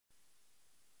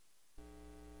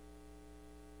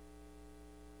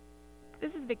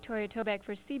Victoria Toback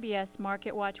for CBS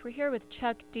MarketWatch. We're here with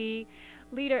Chuck D,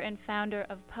 leader and founder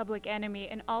of Public Enemy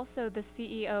and also the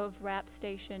CEO of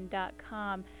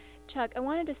RapStation.com. Chuck, I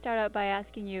wanted to start out by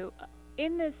asking you,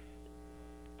 in this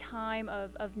time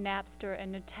of Napster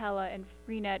and Nutella and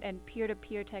Freenet and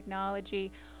peer-to-peer technology,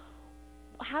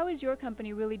 how is your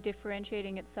company really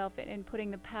differentiating itself in putting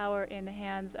the power in the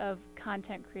hands of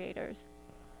content creators?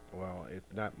 Well, it's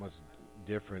not much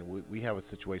different. We have a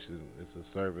situation, it's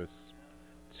a service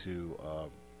to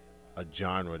a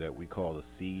genre that we call the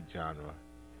seed genre.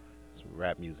 It's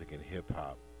rap music and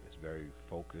hip-hop. It's very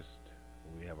focused.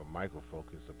 We have a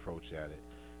micro-focused approach at it.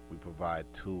 We provide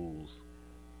tools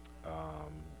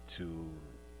to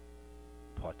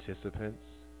participants,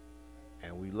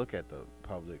 and we look at the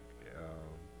public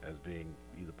as being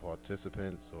either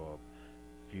participants or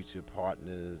future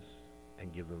partners,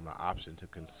 and give them the option to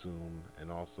consume and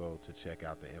also to check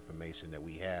out the information that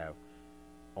we have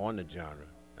on the genre.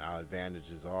 Our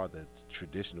advantages are that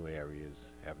traditional areas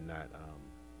have not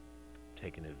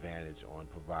taken advantage on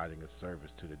providing a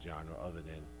service to the genre other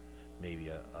than maybe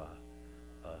a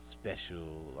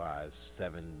specialized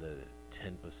 7 to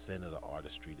 10% of the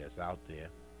artistry that's out there,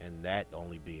 and that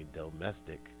only being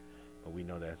domestic. But we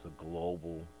know that's a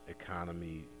global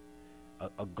economy,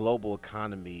 a global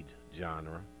economy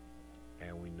genre,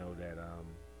 and we know that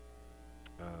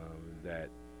that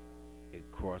it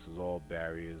crosses all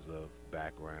barriers of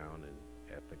background and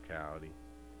ethnicality,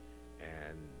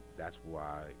 and that's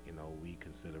why we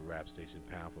consider Rap Station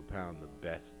pound for pound the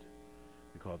best.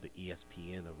 We call it the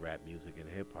ESPN of rap music and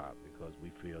hip hop because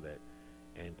we feel that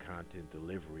in content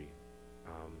delivery,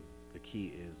 the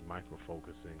key is micro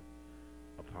focusing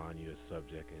upon your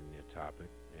subject and your topic,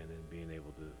 and then being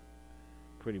able to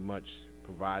pretty much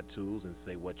provide tools and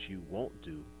say what you won't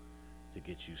do to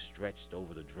get you stretched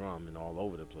over the drum and all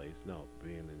over the place. No,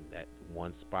 being in that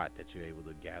one spot that you're able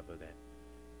to gather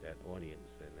that audience,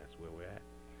 and that's where we're at.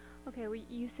 Okay, well,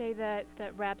 you say that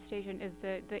Rap Station is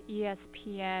the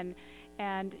ESPN,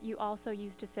 and you also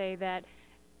used to say that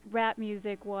rap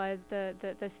music was the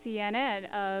CNN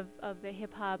of the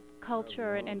hip-hop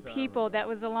culture and people. That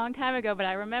was a long time ago, but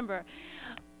I remember.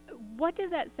 What does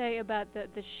that say about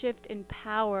the shift in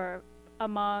power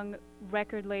among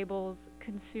record labels,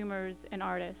 consumers, and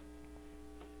artists?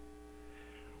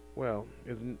 Well,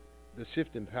 the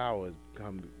shift in power has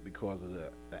come because of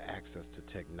the access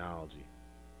to technology.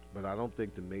 But I don't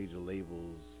think the major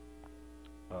labels,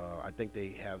 I think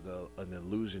they have an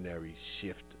illusionary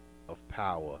shift of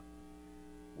power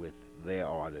with their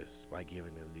artists by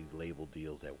giving them these label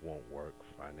deals that won't work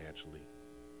financially,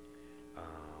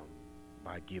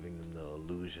 by giving them the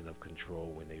illusion of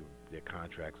control when their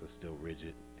contracts are still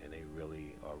rigid, and they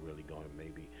really are going,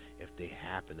 maybe if they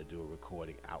happen to do a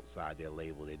recording outside their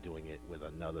label, they're doing it with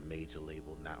another major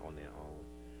label, not on their own.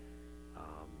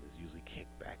 It's usually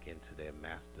kicked back into their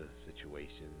master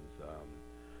situations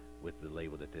with the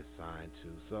label that they're signed to.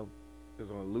 So there's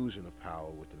an illusion of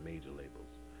power with the major labels.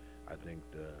 I think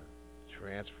the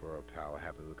transfer of power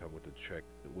happens to come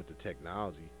with the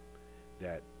technology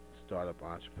that startup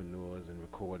entrepreneurs and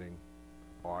recording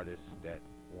artists that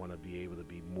want to be able to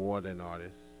be more than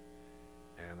artists,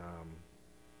 and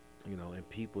and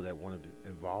people that want to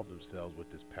involve themselves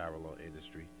with this parallel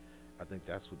industry. I think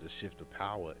that's what the shift of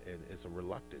power, and it's a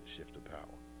reluctant shift of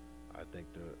power. I think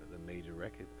the major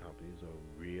record companies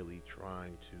are really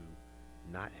trying to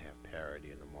not have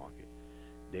parity in the market.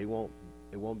 It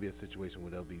won't be a situation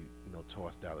where they'll be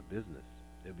tossed out of business.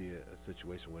 It'll be a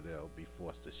situation where they'll be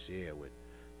forced to share with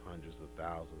hundreds of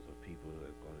thousands of people that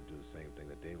are going to do the same thing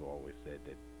that they've always said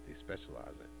that they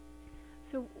specialize in.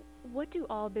 So what do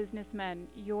all businessmen,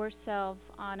 yourself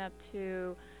on up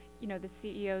to the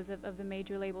CEOs of the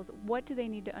major labels, what do they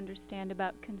need to understand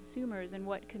about consumers and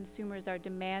what consumers are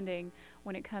demanding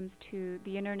when it comes to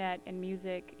the internet and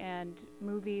music and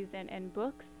movies and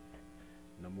books?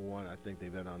 Number one, I think they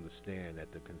better understand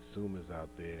that the consumers out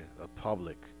there, the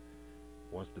public,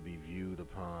 wants to be viewed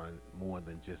upon more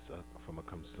than just from a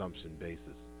consumption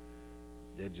basis.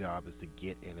 Their job is to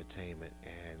get entertainment,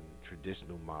 and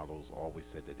traditional models always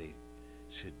said that they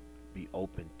should be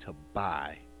open to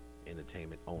buy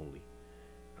entertainment only.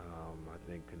 I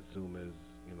think consumers,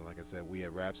 like I said, we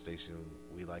at Rap Station,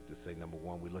 we like to say, number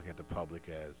one, we look at the public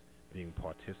as being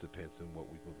participants in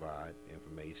what we provide,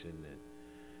 information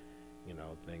and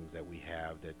things that we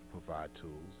have that provide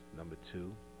tools. Number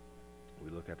two, we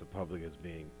look at the public as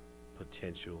being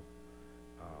potential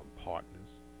partners.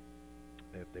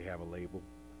 If they have a label,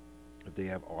 if they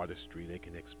have artistry, they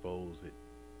can expose it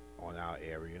on our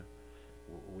area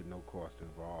with no cost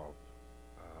involved.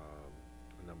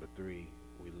 Number three,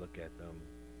 we look at them,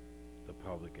 the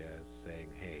public as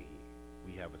saying, hey,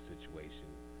 we have a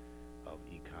situation of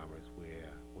e-commerce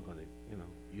where we're going to,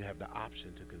 you have the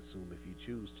option to consume if you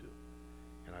choose to.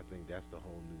 And I think that's the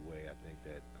whole new way. I think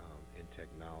that in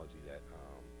technology that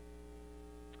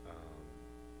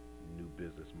new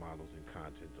business models and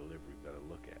content delivery better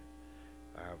look at.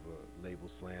 I have a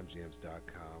label,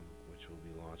 slamjams.com, which will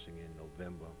be launching in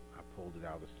November. I pulled it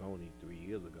out of Sony 3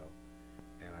 years ago,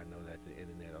 and I know that the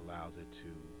internet allows it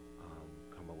to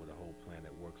come up with a whole plan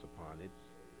that works upon its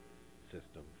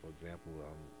system. For example,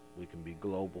 we can be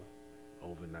global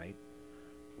overnight.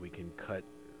 We can cut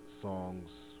songs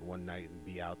one night and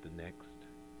be out the next.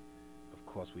 Of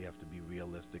course, we have to be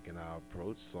realistic in our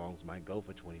approach. Songs might go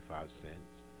for 25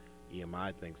 cents.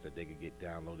 EMI thinks that they could get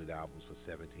downloaded albums for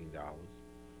 $17.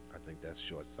 I think that's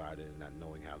short-sighted and not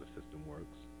knowing how the system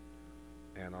works.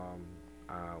 And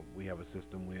we have a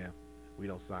system where we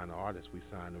don't sign the artist, we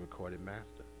sign the recorded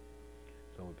master.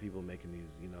 So when people are making these,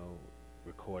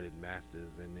 recorded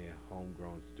masters in their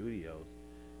homegrown studios,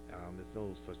 there's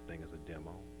no such thing as a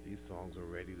demo. These songs are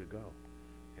ready to go.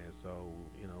 And so,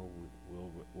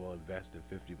 we'll invest in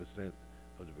 50%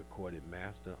 of the recorded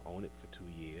master, own it for 2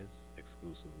 years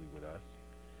exclusively with us,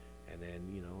 and then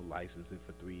license it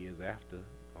for 3 years after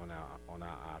on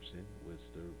our option, which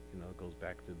goes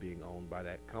back to being owned by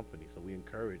that company. So we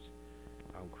encourage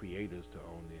creators to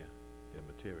own their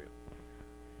material.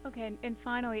 Okay, and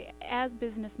finally, as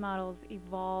business models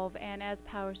evolve and as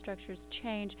power structures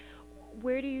change,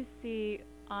 where do you see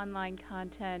online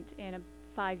content in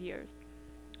 5 years?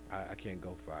 I can't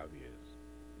go 5 years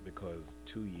because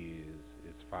 2 years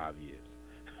is 5 years.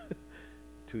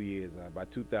 2 years, by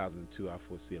 2002, I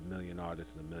foresee 1 million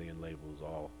artists and 1 million labels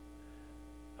all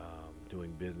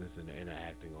doing business and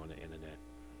interacting on the internet.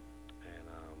 And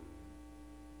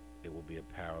it will be a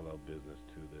parallel business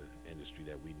to the industry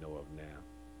that we know of now.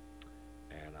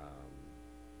 And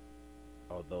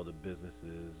although the business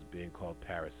is being called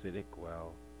parasitic,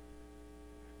 well,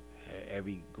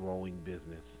 every growing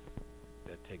business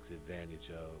that takes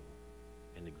advantage of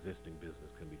an existing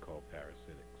business can be called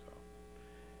parasitic. So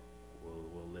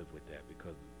we'll live with that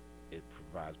because it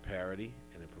provides parity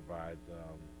and it provides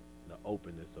the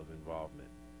openness of involvement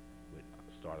with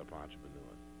startup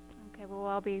entrepreneurs. Okay, well,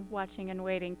 I'll be watching and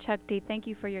waiting. Chuck D., thank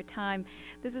you for your time.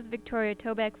 This is Victoria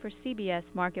Tobeck for CBS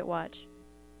MarketWatch.